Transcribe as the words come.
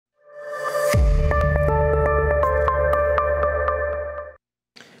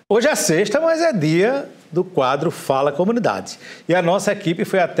Hoje é sexta, mas é dia do quadro Fala Comunidade. E a nossa equipe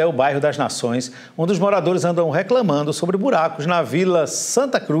foi até o Bairro das Nações, onde os moradores andam reclamando sobre buracos na Vila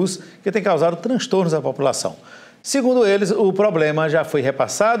Santa Cruz, que tem causado transtornos à população. Segundo eles, o problema já foi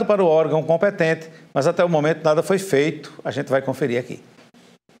repassado para o órgão competente, mas até o momento nada foi feito. A gente vai conferir aqui.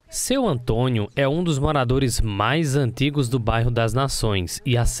 Seu Antônio é um dos moradores mais antigos do Bairro das Nações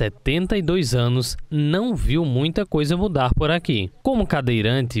e há 72 anos não viu muita coisa mudar por aqui. Como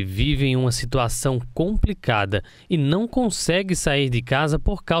cadeirante, vive em uma situação complicada e não consegue sair de casa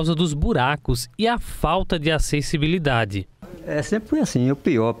por causa dos buracos e a falta de acessibilidade. Sempre foi assim, é o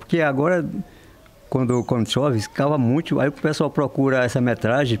pior, porque agora quando chove, escava muito, aí o pessoal procura essa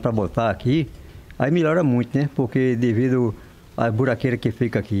metragem para botar aqui, aí melhora muito, né? Porque devido a buraqueira que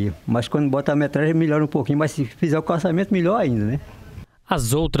fica aqui. Mas quando bota a metragem melhora um pouquinho, mas se fizer o calçamento melhor ainda, né?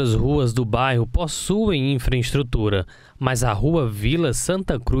 As outras ruas do bairro possuem infraestrutura, mas a rua Vila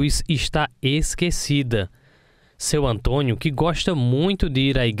Santa Cruz está esquecida. Seu Antônio, que gosta muito de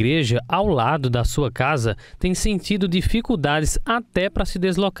ir à igreja ao lado da sua casa, tem sentido dificuldades até para se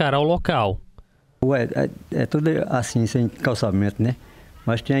deslocar ao local. É tudo assim, sem calçamento, né?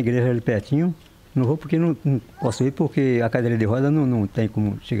 Mas tem a igreja ali pertinho. Não vou porque não posso ir, porque a cadeira de roda não tem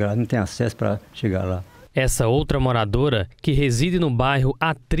como chegar lá, não tem acesso para chegar lá. Essa outra moradora, que reside no bairro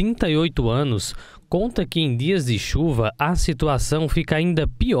há 38 anos, conta que em dias de chuva a situação fica ainda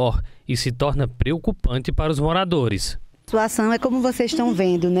pior e se torna preocupante para os moradores. A situação é como vocês estão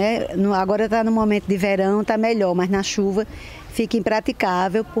vendo, né? Agora está no momento de verão, está melhor, mas na chuva fica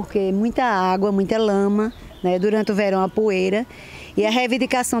impraticável porque muita água, muita lama, né? Durante o verão a poeira. E a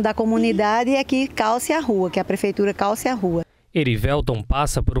reivindicação da comunidade é que calce a rua, que a prefeitura calce a rua. Erivelton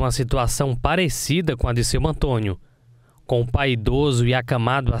passa por uma situação parecida com a de seu Antônio. Com o pai idoso e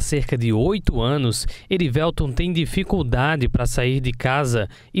acamado há cerca de 8 anos, Erivelton tem dificuldade para sair de casa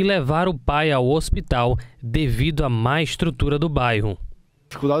e levar o pai ao hospital devido à má estrutura do bairro. A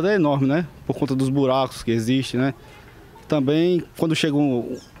dificuldade é enorme, né? Por conta dos buracos que existem, né? Também, quando chega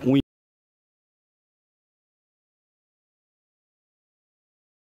um